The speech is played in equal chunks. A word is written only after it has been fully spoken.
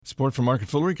Support for Market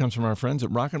Foolery comes from our friends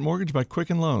at Rocket Mortgage by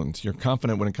Quicken Loans. You're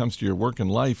confident when it comes to your work and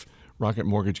life. Rocket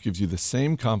Mortgage gives you the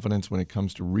same confidence when it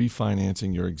comes to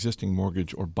refinancing your existing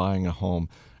mortgage or buying a home.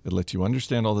 It lets you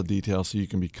understand all the details so you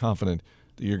can be confident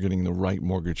that you're getting the right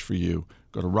mortgage for you.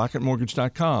 Go to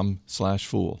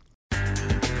rocketmortgage.com/fool.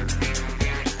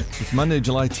 It's Monday,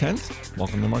 July 10th.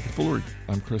 Welcome to Market Foolery.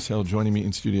 I'm Chris Hill. Joining me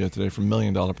in studio today from $1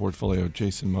 Million Portfolio,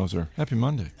 Jason Moser. Happy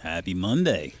Monday. Happy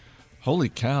Monday. Holy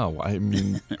cow. I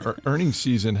mean, earnings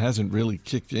season hasn't really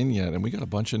kicked in yet, and we got a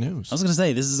bunch of news. I was going to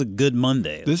say, this is a good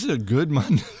Monday. This is a good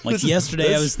Monday. Like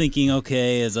yesterday, I was thinking,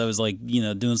 okay, as I was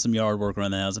doing some yard work around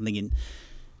the house, I'm thinking,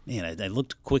 man, I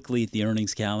looked quickly at the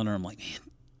earnings calendar. I'm like, man,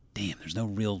 damn, there's no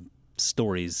real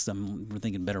stories. We're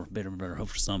thinking better hope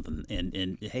for something.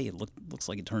 And hey, it looks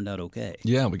like it turned out okay.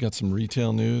 Yeah, we got some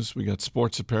retail news. We got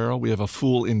sports apparel. We have a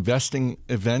Fool investing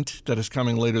event that is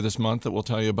coming later this month that we'll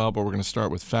tell you about, but we're going to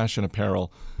start with fashion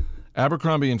apparel.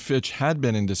 Abercrombie & Fitch had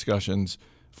been in discussions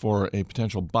for a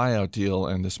potential buyout deal,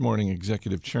 and this morning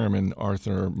Executive Chairman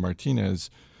Arthur Martinez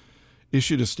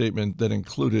issued a statement that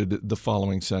included the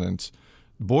following sentence.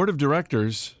 Board of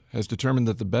Directors has determined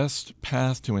that the best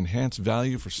path to enhance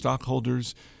value for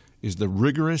stockholders is the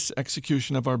rigorous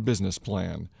execution of our business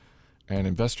plan. And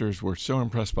investors were so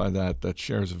impressed by that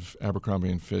shares of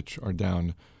Abercrombie & Fitch are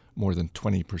down more than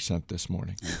 20% this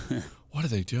morning. What are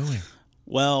they doing?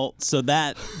 Well, so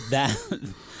that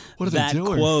what are they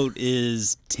doing? Quote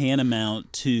is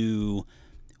tantamount to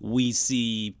we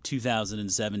see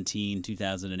 2017,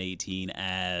 2018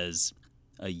 as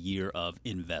a year of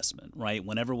investment, right?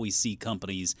 Whenever we see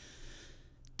companies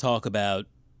talk about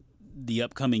the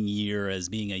upcoming year as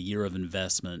being a year of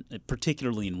investment,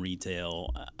 particularly in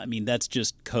retail, I mean, that's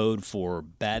just code for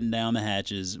batten down the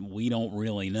hatches. We don't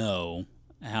really know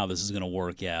how this is going to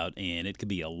work out, and it could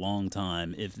be a long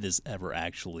time if this ever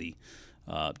actually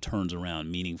turns around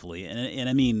meaningfully. And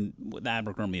I mean, with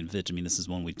Abercrombie & Fitch, I mean, this is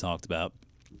one we've talked about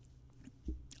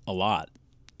a lot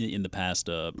in the past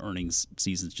earnings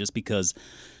seasons, just because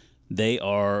they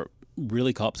are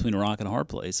really caught between a rock and a hard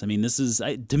place. I mean,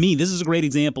 to me, this is a great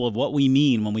example of what we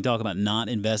mean when we talk about not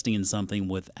investing in something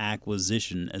with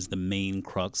acquisition as the main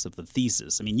crux of the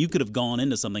thesis. I mean, you could have gone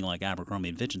into something like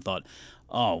Abercrombie & Fitch and thought,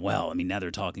 oh, well, I mean, now they're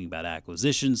talking about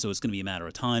acquisition, so it's going to be a matter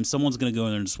of time. Someone's going to go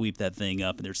in there and sweep that thing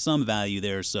up, and there's some value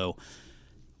there. So,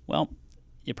 well,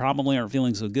 you probably aren't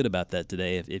feeling so good about that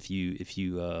today if you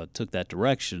took that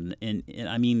direction. And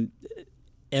I mean,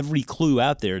 every clue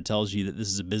out there tells you that this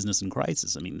is a business in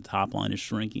crisis. I mean, the top line is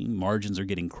shrinking, margins are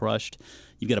getting crushed.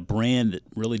 You've got a brand that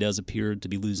really does appear to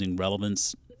be losing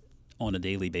relevance on a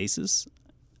daily basis.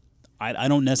 I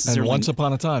don't necessarily. And once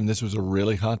upon a time, this was a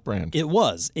really hot brand. It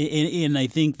was, and I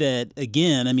think that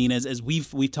again, I mean, as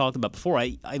we've talked about before,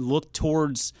 I look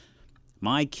towards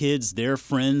my kids, their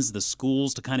friends, the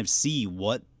schools to kind of see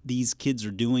what these kids are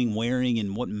doing, wearing,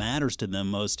 and what matters to them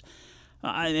most.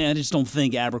 I just don't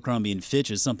think Abercrombie &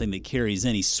 Fitch is something that carries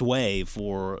any sway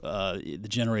for the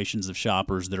generations of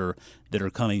shoppers that are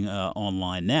coming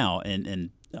online now. And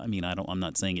I mean, I'm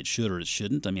not saying it should or it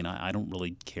shouldn't. I mean, I don't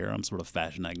really care. I'm sort of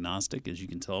fashion agnostic, as you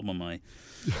can tell by my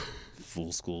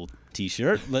Fool School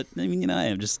T-shirt. But I mean, I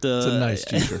am just. It's a nice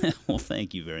T-shirt. Well,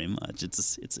 thank you very much.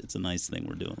 It's a nice thing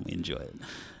we're doing. We enjoy it.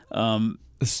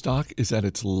 The stock is at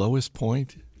its lowest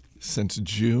point since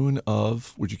June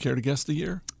of. Would you care to guess the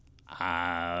year?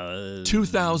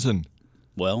 2000.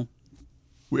 Well,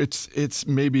 it's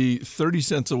maybe 30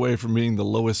 cents away from being the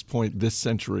lowest point this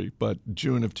century, but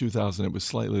June of 2000 it was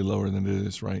slightly lower than it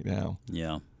is right now.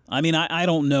 Yeah. I mean, I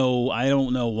don't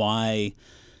know why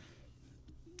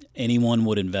anyone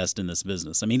would invest in this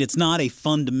business. I mean, it's not a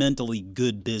fundamentally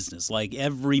good business. Like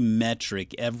every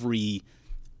metric, every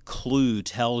clue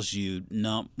tells you,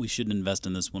 no, we shouldn't invest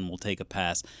in this one. We'll take a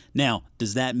pass. Now,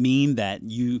 does that mean that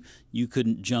you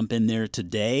couldn't jump in there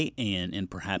today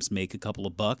and perhaps make a couple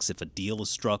of bucks if a deal is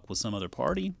struck with some other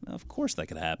party? Of course that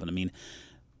could happen. I mean,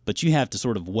 but you have to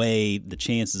sort of weigh the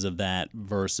chances of that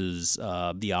versus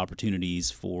the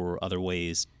opportunities for other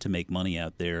ways to make money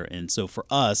out there. And so for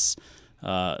us,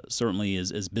 certainly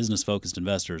as business-focused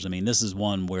investors, I mean, this is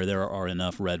one where there are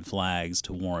enough red flags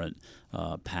to warrant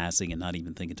passing and not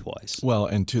even thinking twice. Well,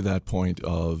 and to that point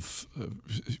of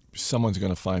someone's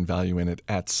going to find value in it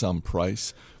at some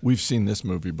price. We've seen this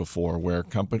movie before where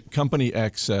Company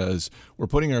X says, we're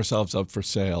putting ourselves up for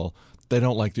sale. They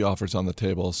don't like the offers on the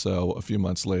table, so a few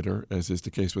months later, as is the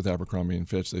case with Abercrombie &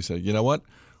 Fitch, they say, you know what?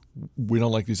 We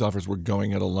don't like these offers. We're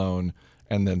going it alone.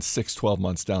 And then 6-12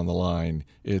 months down the line,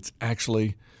 it's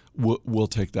actually we'll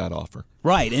take that offer.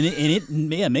 Right, and it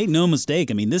make no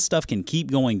mistake. I mean, this stuff can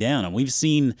keep going down, and we've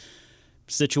seen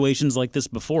situations like this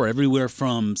before, everywhere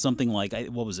from something like,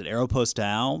 what was it,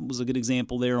 Aeropostale was a good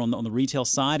example there on the retail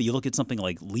side. You look at something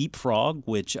like Leapfrog,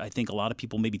 which I think a lot of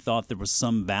people maybe thought there was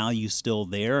some value still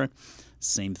there.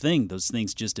 Same thing. Those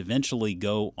things just eventually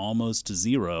go almost to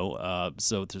zero.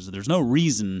 So there's no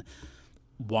reason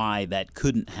why that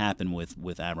couldn't happen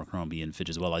with Abercrombie and Fitch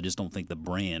as well. I just don't think the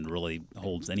brand really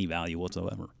holds any value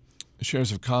whatsoever.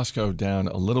 Shares of Costco down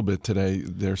a little bit today.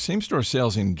 Their same-store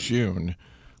sales in June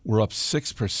were up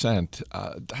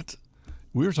 6%.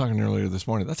 We were talking earlier this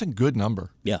morning. That's a good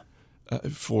number. Yeah.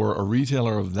 For a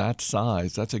retailer of that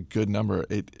size, that's a good number.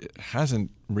 It hasn't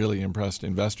really impressed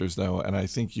investors, though, and I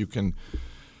think you can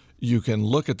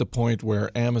look at the point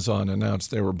where Amazon announced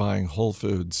they were buying Whole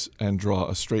Foods and draw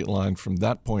a straight line from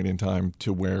that point in time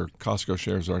to where Costco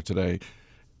shares are today.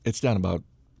 It's down about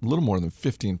a little more than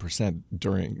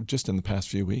 15% just in the past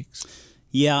few weeks.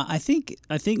 Yeah, I think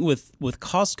with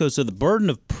Costco, so the burden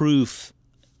of proof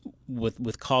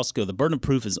with Costco, the burden of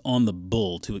proof is on the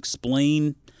bull to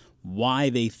explain why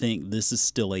they think this is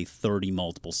still a 30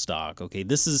 multiple stock. Okay,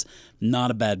 this is not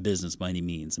a bad business by any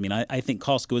means. I mean, I think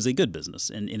Costco is a good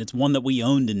business, and it's one that we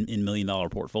owned in $1 million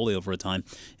portfolio for a time,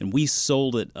 and we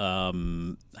sold it,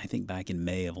 I think, back in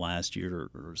May of last year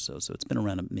or so. So it's been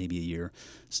around maybe a year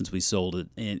since we sold it,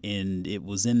 and it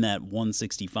was in that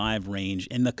 165 range,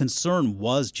 and the concern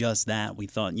was just that. We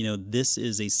thought, this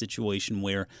is a situation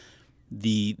where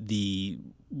the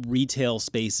retail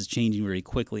space is changing very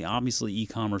quickly. Obviously,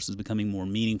 e-commerce is becoming more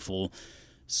meaningful.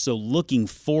 So looking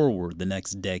forward the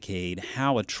next decade,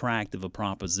 how attractive a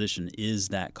proposition is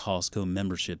that Costco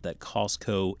membership, that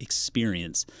Costco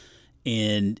experience?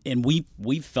 And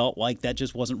we felt like that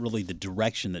just wasn't really the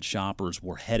direction that shoppers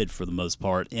were headed for the most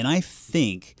part. And I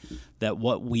think that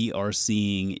what we are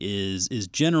seeing is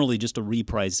generally just a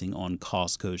repricing on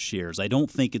Costco shares. I don't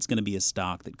think it's going to be a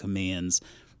stock that commands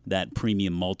that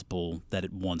premium multiple that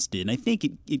it once did. And I think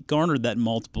it garnered that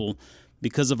multiple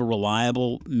because of a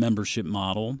reliable membership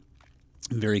model,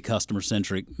 very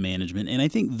customer-centric management. And I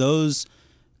think those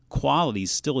qualities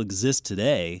still exist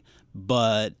today,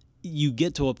 but you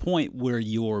get to a point where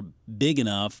you're big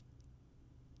enough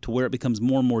to where it becomes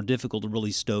more and more difficult to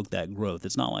really stoke that growth.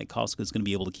 It's not like Costco is going to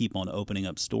be able to keep on opening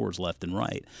up stores left and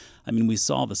right. I mean, we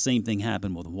saw the same thing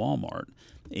happen with Walmart.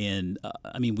 And,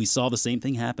 we saw the same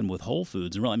thing happen with Whole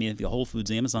Foods. And really, the Whole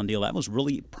Foods-Amazon deal, that was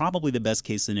really probably the best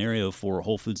case scenario for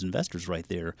Whole Foods investors right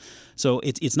there. So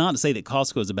it's not to say that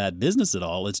Costco is a bad business at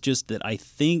all. It's just that I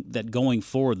think that going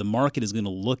forward, the market is going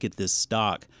to look at this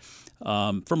stock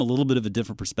from a little bit of a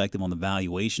different perspective on the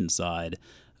valuation side.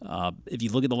 If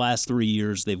you look at the last 3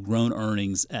 years, they've grown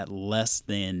earnings at less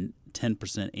than 10%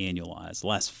 annualized. The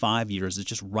last 5 years, it's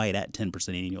just right at 10%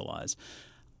 annualized.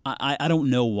 I don't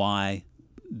know why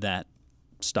that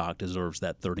stock deserves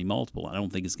that 30 multiple. I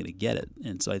don't think it's going to get it.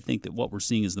 And so I think that what we're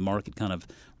seeing is the market kind of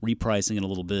repricing it a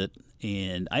little bit.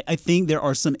 And I think there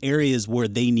are some areas where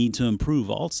they need to improve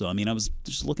also. I was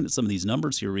just looking at some of these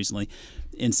numbers here recently.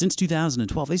 And since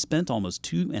 2012, they spent almost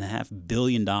 $2.5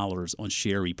 billion on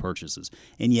share repurchases.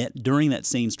 And yet during that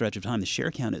same stretch of time, the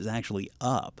share count is actually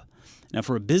up. Now,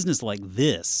 for a business like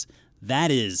this,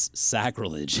 that is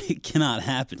sacrilege. It cannot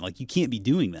happen. You can't be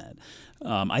doing that.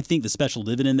 I think the special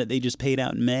dividend that they just paid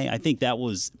out in May, I think that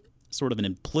was sort of an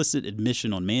implicit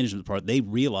admission on management's part. They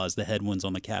realized the headwinds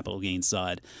on the capital gains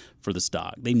side for the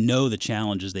stock. They know the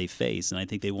challenges they face, and I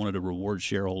think they wanted to reward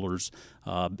shareholders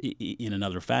in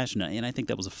another fashion. And I think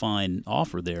that was a fine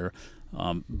offer there.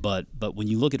 But when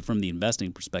you look at it from the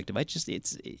investing perspective,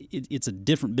 it's a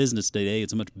different business today.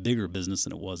 It's a much bigger business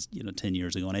than it was 10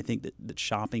 years ago. And I think that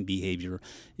shopping behavior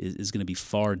is going to be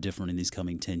far different in these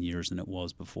coming 10 years than it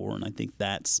was before. And I think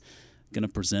that's going to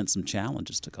present some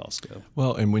challenges to Costco.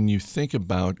 Well, and when you think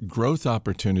about growth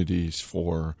opportunities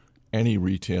for any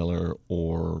retailer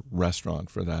or restaurant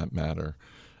for that matter,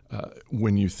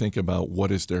 when you think about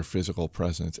what is their physical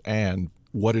presence and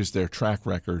what is their track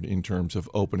record in terms of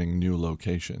opening new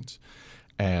locations.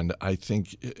 And I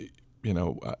think,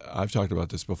 I've talked about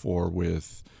this before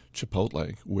with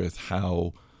Chipotle, with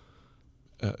how,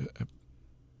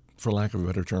 for lack of a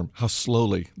better term, how slow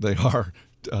they are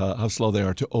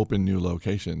to open new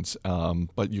locations.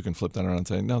 But you can flip that around and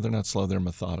say, no, they're not slow, they're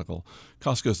methodical.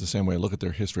 Costco's the same way. Look at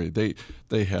their history.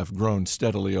 They have grown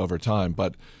steadily over time,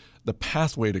 but the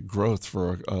pathway to growth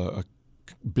for a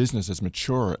business as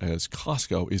mature as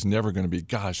Costco is never going to be,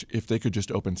 gosh, if they could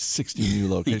just open 60 new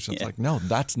locations. Yeah. No,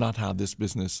 that's not how this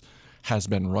business has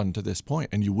been run to this point,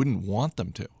 and you wouldn't want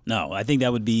them to. No, I think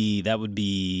that would be I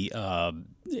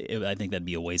think that'd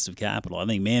be a waste of capital. I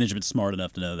think management's smart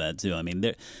enough to know that too.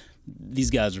 these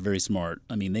guys are very smart.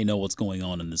 I mean, they know what's going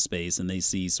on in the space, and they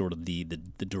see sort of the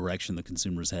direction the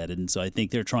consumer's headed. And so I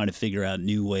think they're trying to figure out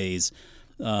new ways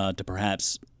to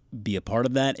perhaps be a part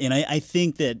of that. And I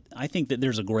think that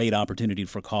there's a great opportunity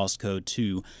for Costco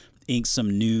to ink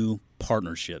some new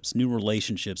partnerships, new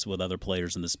relationships with other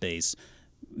players in the space.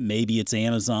 Maybe it's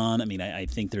Amazon. I mean, I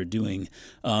think they're doing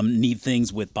neat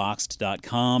things with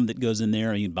Boxed.com that goes in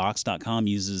there. I mean, Boxed.com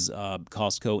uses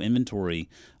Costco inventory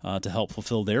to help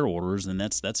fulfill their orders, and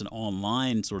that's an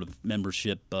online sort of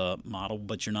membership model,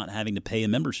 but you're not having to pay a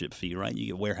membership fee, right? You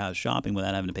get warehouse shopping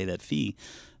without having to pay that fee.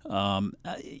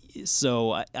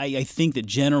 So I think that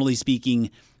generally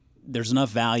speaking, there's enough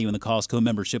value in the Costco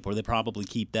membership where they probably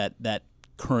keep that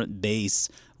current base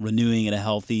renewing at a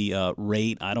healthy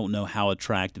rate. I don't know how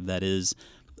attractive that is,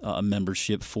 a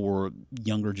membership for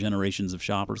younger generations of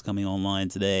shoppers coming online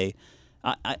today.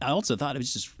 I also thought it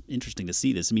was just interesting to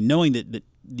see this. I mean, knowing that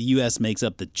the U.S. makes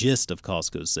up the gist of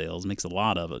Costco's sales, makes a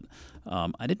lot of it,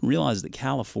 I didn't realize that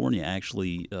California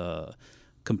actually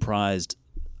comprised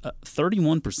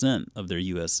 31% of their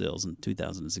U.S. sales in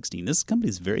 2016. This company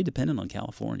is very dependent on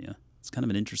California. It's kind of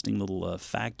an interesting little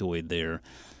factoid there.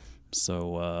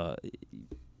 So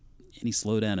any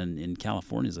slowdown in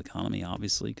California's economy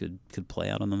obviously could play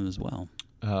out on them as well.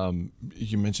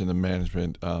 You mentioned the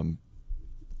management.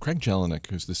 Craig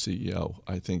Jelinek, who's the CEO,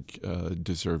 I think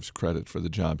deserves credit for the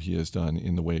job he has done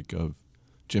in the wake of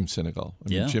Jim Sinegal. I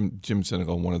mean, Jim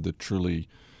Sinegal, one of the truly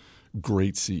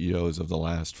great CEOs of the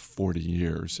last 40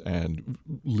 years, and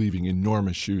leaving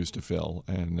enormous shoes to fill.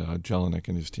 And Jelinek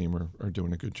and his team are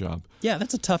doing a good job. Yeah,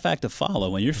 that's a tough act to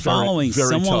follow when you're following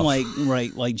someone like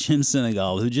Jim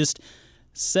Sinegal, who just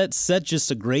set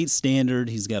just a great standard.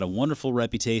 He's got a wonderful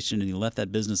reputation, and he left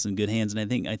that business in good hands.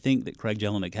 And I think that Craig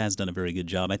Jelinek has done a very good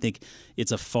job. I think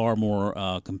it's a far more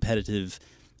competitive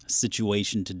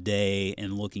situation today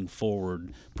and looking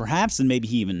forward, perhaps than maybe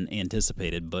he even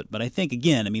anticipated. But I think,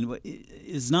 again, I mean,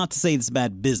 it's not to say it's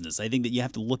bad business. I think that you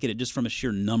have to look at it just from a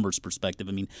sheer numbers perspective.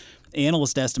 I mean,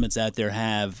 analyst estimates out there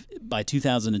have, by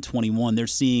 2021, they're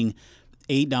seeing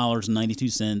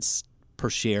 $8.92 per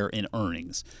share in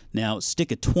earnings. Now,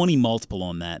 stick a 20 multiple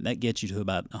on that. That gets you to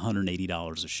about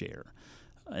 $180 a share.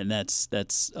 And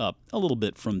that's up a little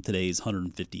bit from today's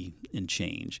 150 and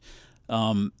change.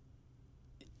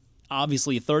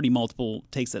 Obviously, a 30 multiple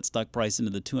takes that stock price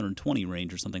into the 220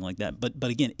 range or something like that. But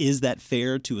again, is that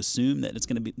fair to assume that it's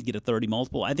going to get a 30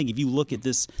 multiple? I think if you look at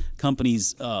this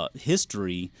company's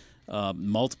history,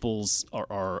 multiples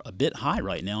are a bit high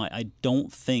right now. I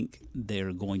don't think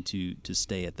they're going to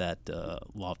stay at that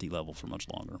lofty level for much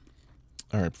longer.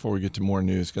 All right, before we get to more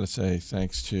news, got to say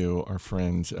thanks to our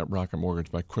friends at Rocket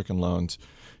Mortgage by Quicken Loans.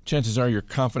 Chances are you're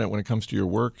confident when it comes to your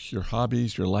work, your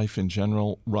hobbies, your life in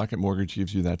general. Rocket Mortgage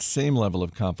gives you that same level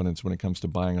of confidence when it comes to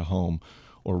buying a home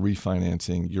or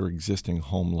refinancing your existing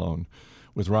home loan.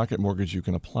 With Rocket Mortgage, you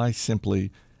can apply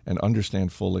simply and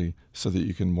understand fully so that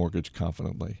you can mortgage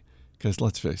confidently. Because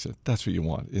let's face it, that's what you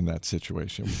want in that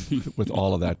situation with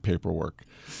all of that paperwork.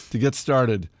 To get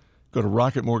started, go to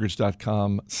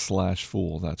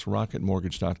rocketmortgage.com/fool. That's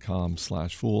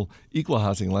rocketmortgage.com/fool. Equal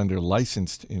housing lender,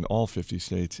 licensed in all 50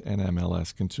 states,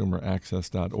 NMLS,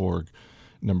 consumeraccess.org,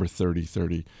 number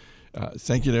 3030.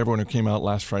 Thank you to everyone who came out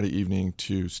last Friday evening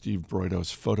to Steve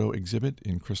Broido's photo exhibit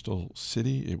in Crystal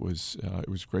City. It was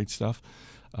great stuff.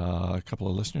 A couple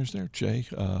of listeners there. Jay,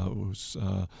 was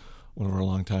one of our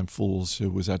longtime fools who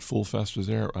was at Fool Fest, was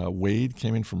there. Wade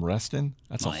came in from Reston.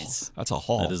 That's nice. That's a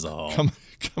haul. That is a haul. Coming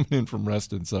in from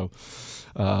Reston. So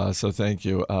thank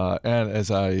you. And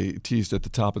as I teased at the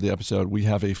top of the episode, we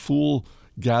have a Fool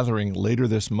gathering later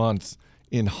this month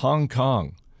in Hong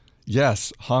Kong.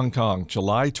 Yes, Hong Kong,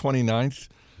 July 29th.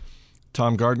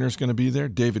 Tom Gardner's going to be there.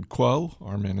 David Kuo,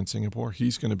 our man in Singapore,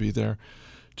 he's going to be there.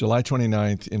 July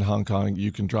 29th in Hong Kong.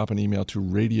 You can drop an email to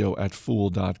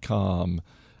radio@fool.com.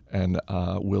 And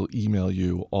we'll email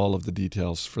you all of the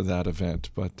details for that event.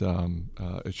 But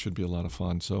it should be a lot of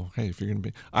fun. So, hey, if you're going to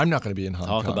be – I'm not going to be in Hong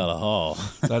Kong. Talk about a haul.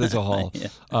 That is a haul. Yeah.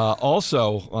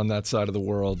 Also, on that side of the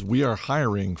world, we are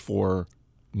hiring for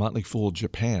Motley Fool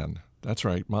Japan. That's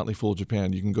right, Motley Fool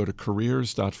Japan. You can go to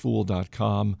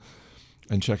careers.fool.com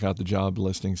and check out the job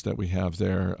listings that we have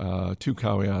there. Two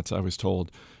caveats, I was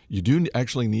told. You do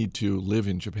actually need to live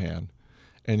in Japan,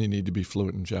 and you need to be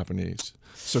fluent in Japanese.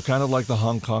 So kind of like the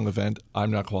Hong Kong event, I'm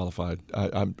not qualified.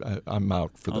 I'm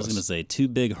out for this. I was going to say, two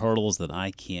big hurdles that I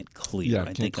can't clear. Yeah,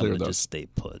 I think I'm going to just stay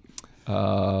put.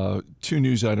 Two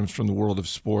news items from the world of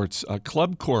sports.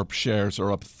 Club Corp shares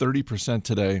are up 30%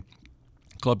 today.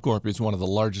 Club Corp is one of the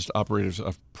largest operators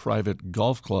of private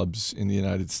golf clubs in the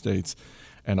United States,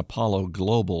 and Apollo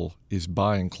Global is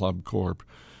buying Club Corp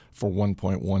for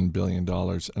 $1.1 billion.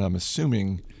 And I'm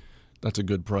assuming that's a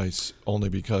good price only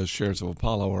because shares of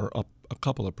Apollo are up a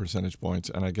couple of percentage points.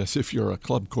 And I guess if you're a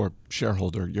Club Corp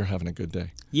shareholder, you're having a good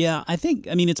day. Yeah, I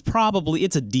mean, it's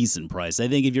a decent price. I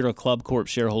think if you're a Club Corp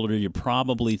shareholder, you're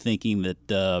probably thinking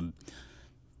that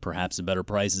perhaps a better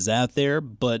price is out there,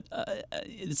 but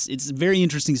it's a very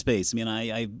interesting space. I mean,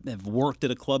 I have worked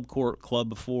at a Club Corp club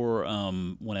before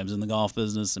when I was in the golf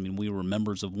business. I mean, we were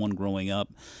members of one growing up,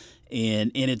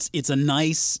 and it's a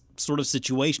nice sort of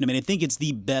situation. I mean, I think it's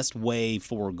the best way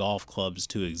for golf clubs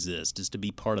to exist, is to be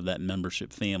part of that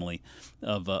membership family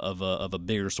of a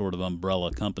bigger sort of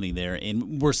umbrella company there,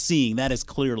 and we're seeing that is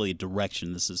clearly a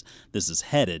direction this is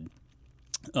headed.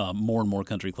 More and more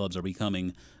country clubs are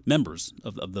becoming members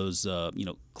of those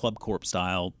Club Corp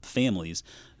style families.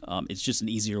 It's just an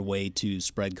easier way to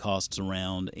spread costs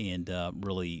around and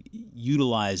really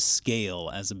utilize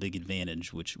scale as a big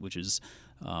advantage, which is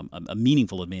a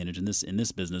meaningful advantage in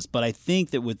this business. But I think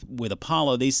that with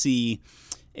Apollo, they see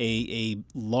a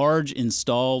large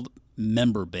installed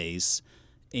member base,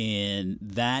 and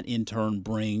that in turn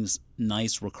brings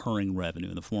nice recurring revenue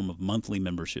in the form of monthly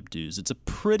membership dues. It's a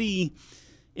pretty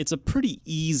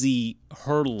easy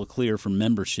hurdle to clear for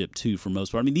membership too, for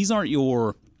most part. I mean, these aren't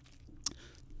your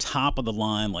top of the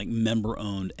line like member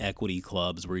owned equity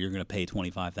clubs where you're going to pay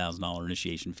 $25,000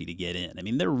 initiation fee to get in. I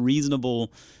mean, they're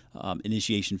reasonable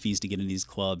initiation fees to get in these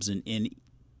clubs, and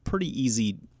pretty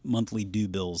easy monthly due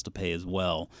bills to pay as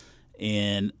well.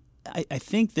 And I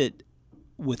think that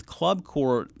with Club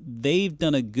Corp, they've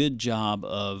done a good job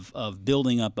of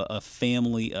building up a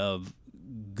family of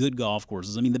good golf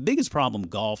courses. I mean, the biggest problem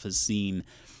golf has seen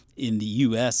in the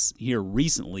U.S. here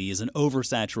recently is an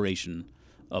oversaturation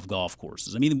of golf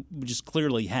courses. I mean, we just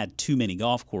clearly had too many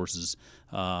golf courses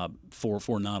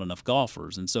for not enough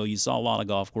golfers, and so you saw a lot of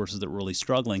golf courses that were really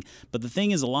struggling. But the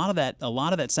thing is, a lot of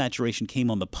that saturation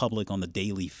came on the public, on the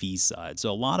daily fee side.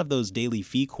 So a lot of those daily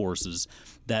fee courses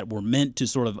that were meant to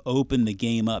sort of open the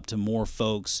game up to more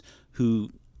folks who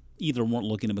either weren't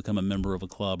looking to become a member of a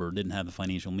club or didn't have the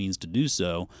financial means to do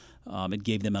so, it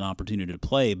gave them an opportunity to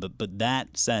play. But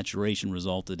that saturation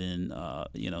resulted in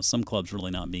some clubs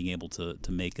really not being able to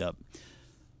make up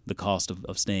the cost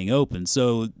of staying open.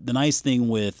 So the nice thing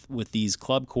with these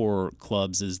Club Corp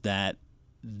clubs is that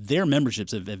their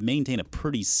memberships have maintained a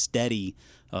pretty steady,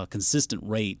 consistent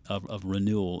rate of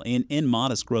renewal and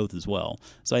modest growth as well.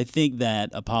 So I think that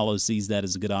Apollo sees that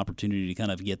as a good opportunity to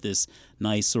kind of get this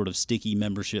nice sort of sticky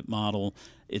membership model.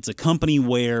 It's a company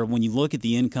where when you look at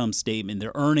the income statement,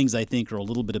 their earnings, I think, are a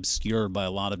little bit obscured by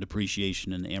a lot of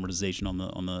depreciation and amortization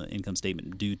on the income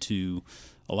statement due to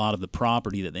a lot of the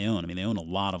property that they own. I mean, they own a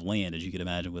lot of land, as you can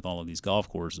imagine, with all of these golf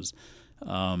courses.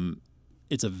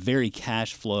 It's a very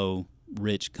cash flow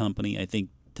rich company. I think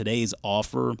today's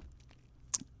offer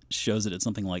shows it at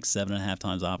something like 7.5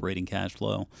 times operating cash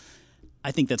flow.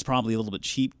 I think that's probably a little bit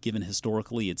cheap, given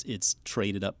historically it's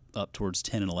traded up towards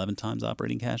 10 and 11 times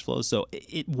operating cash flow. So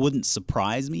it wouldn't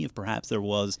surprise me if perhaps there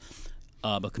was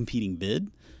a competing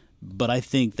bid. But I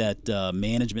think that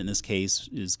management in this case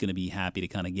is going to be happy to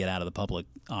kind of get out of the public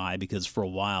eye, because for a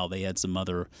while they had some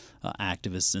other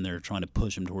activists in there trying to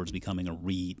push them towards becoming a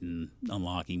REIT and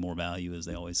unlocking more value, as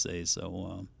they always say.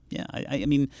 So, I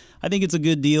mean, I think it's a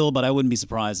good deal, but I wouldn't be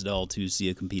surprised at all to see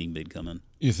a competing bid come in.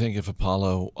 You think if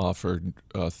Apollo offered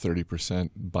a 30%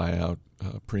 buyout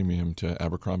premium to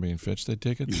Abercrombie & Fitch, they'd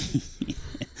take it?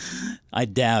 I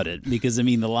doubt it, because, I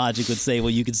mean, the logic would say,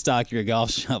 well, you could stock your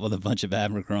golf shop with a bunch of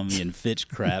Abercrombie & Fitch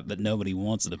crap, but nobody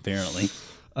wants it, apparently.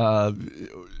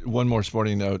 One more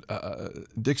sporting note.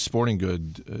 Dick's Sporting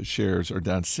Goods shares are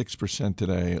down 6%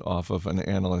 today off of an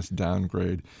analyst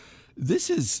downgrade. This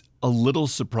is a little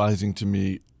surprising to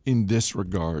me in this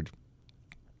regard.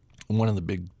 One of the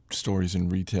big stories in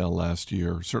retail last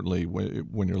year, certainly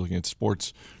when you're looking at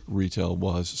sports retail,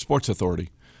 was Sports Authority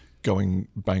going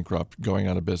bankrupt, going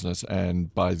out of business.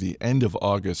 And by the end of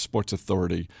August, Sports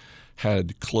Authority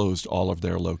had closed all of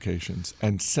their locations.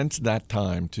 And since that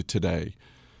time to today,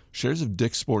 shares of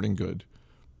Dick's Sporting Goods,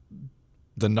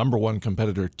 the number one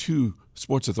competitor to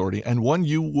Sports Authority, and one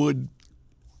you would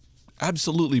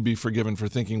absolutely be forgiven for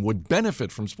thinking would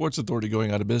benefit from Sports Authority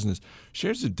going out of business,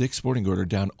 shares of Dick's Sporting Goods are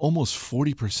down almost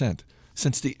 40%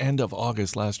 since the end of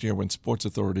August last year, when Sports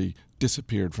Authority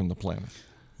disappeared from the planet.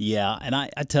 Yeah, and I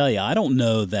tell you, I don't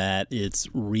know that it's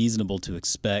reasonable to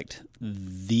expect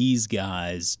these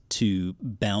guys to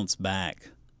bounce back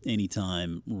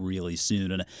anytime really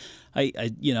soon. And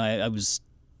I was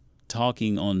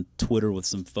talking on Twitter with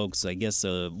some folks, I guess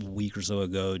a week or so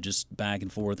ago, just back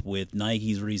and forth with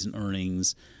Nike's recent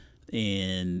earnings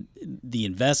And the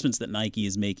investments that Nike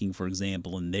is making, for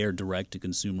example, in their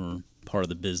direct-to-consumer part of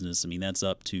the business, I mean, that's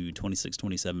up to 26,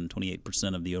 27,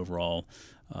 28% of the overall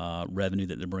revenue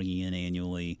that they're bringing in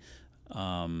annually.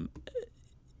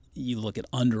 You look at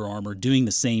Under Armour doing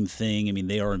the same thing. I mean,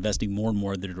 they are investing more and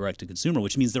more in their direct-to-consumer,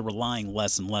 which means they're relying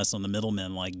less and less on the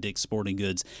middlemen like Dick's Sporting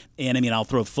Goods. And, I mean, I'll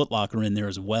throw Foot Locker in there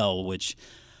as well, which –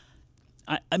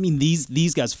 I mean,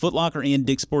 these guys, Foot Locker and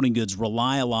Dick's Sporting Goods,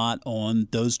 rely a lot on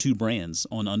those two brands,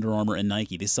 on Under Armour and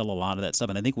Nike. They sell a lot of that stuff,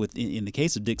 and I think in the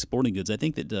case of Dick's Sporting Goods, I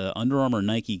think that Under Armour and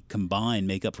Nike combined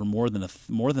make up for more than a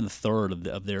third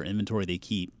of their inventory they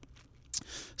keep.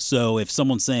 So if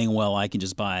someone's saying, well, I can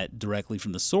just buy it directly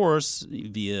from the source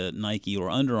via Nike or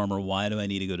Under Armour, why do I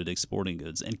need to go to Dick's Sporting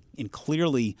Goods? And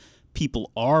clearly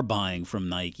people are buying from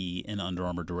Nike and Under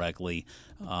Armour directly.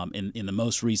 In the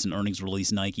most recent earnings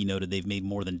release, Nike noted they've made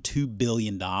more than $2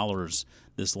 billion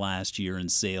this last year in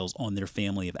sales on their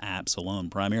family of apps alone,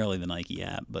 primarily the Nike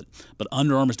app. But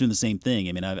Under Armour's doing the same thing.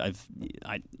 I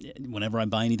mean, whenever I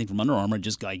buy anything from Under Armour,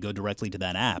 I go directly to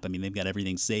that app. I mean, they've got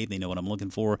everything saved. They know what I'm looking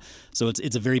for. So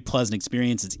it's a very pleasant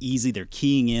experience. It's easy. They're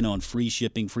keying in on free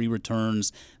shipping, free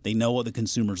returns. They know what the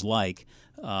consumers like.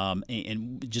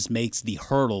 And it just makes the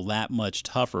hurdle that much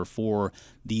tougher for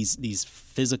these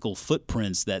physical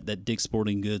footprints that Dick's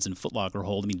Sporting Goods and Foot Locker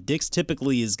hold. I mean, Dick's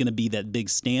typically is going to be that big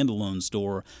standalone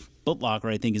store. Foot Locker,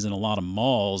 I think, is in a lot of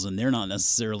malls, and they're not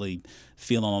necessarily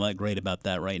feeling all that great about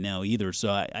that right now either. So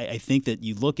I think that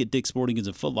you look at Dick's Sporting Goods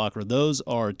and Foot Locker, those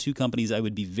are two companies I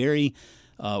would be very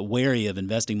wary of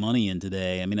investing money in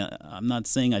today. I mean, I'm not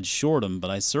saying I'd short them,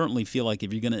 but I certainly feel like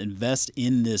if you're going to invest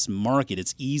in this market,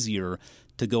 it's easier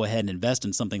to go ahead and invest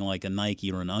in something like a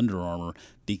Nike or an Under Armour,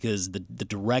 because the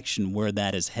direction where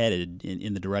that is headed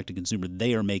in the direct-to-consumer,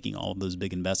 they are making all of those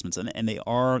big investments, and they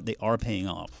are paying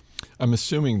off. I'm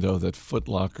assuming, though, that Foot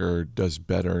Locker does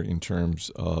better in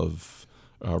terms of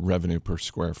revenue per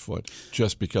square foot,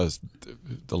 just because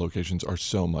the locations are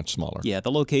so much smaller. Yeah,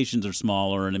 the locations are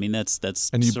smaller, and I mean that's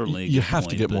and certainly you have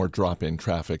to get more drop-in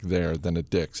traffic there than at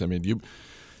Dick's. I mean,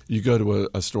 you go to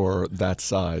a store that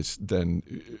size, then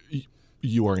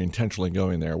you are intentionally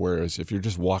going there, whereas if you're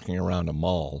just walking around a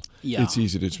mall, it's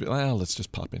easy to just be, well, let's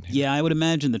just pop in here. Yeah, I would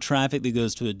imagine the traffic that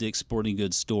goes to a Dick's Sporting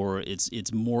Goods store,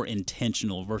 it's more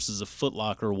intentional versus a Foot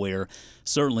Locker, where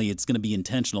certainly it's going to be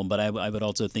intentional, but I would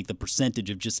also think the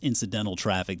percentage of just incidental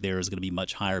traffic there is going to be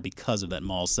much higher because of that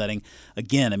mall setting.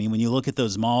 Again, I mean, when you look at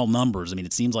those mall numbers, I mean,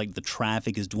 it seems like the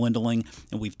traffic is dwindling,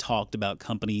 and we've talked about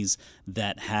companies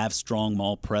that have strong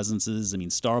mall presences. I mean,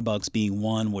 Starbucks being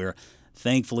one where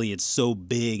thankfully it's so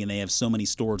big and they have so many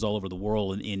stores all over the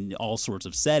world in all sorts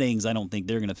of settings. I don't think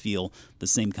they're going to feel the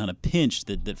same kind of pinch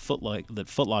that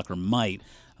Foot Locker might,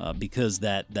 because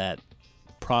that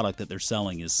product that they're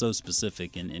selling is so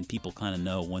specific, and people kind of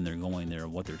know when they're going there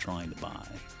what they're trying to buy.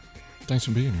 Thanks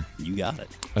for being here. You got it.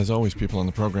 As always, people on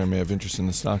the program may have interest in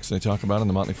the stocks they talk about, and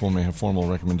the Motley Fool may have formal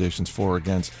recommendations for or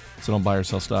against, so don't buy or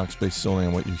sell stocks based solely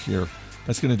on what you hear.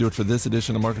 That's going to do it for this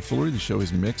edition of Market Foolery. The show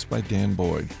is mixed by Dan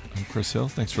Boyd. I'm Chris Hill.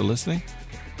 Thanks for listening.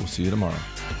 We'll see you tomorrow.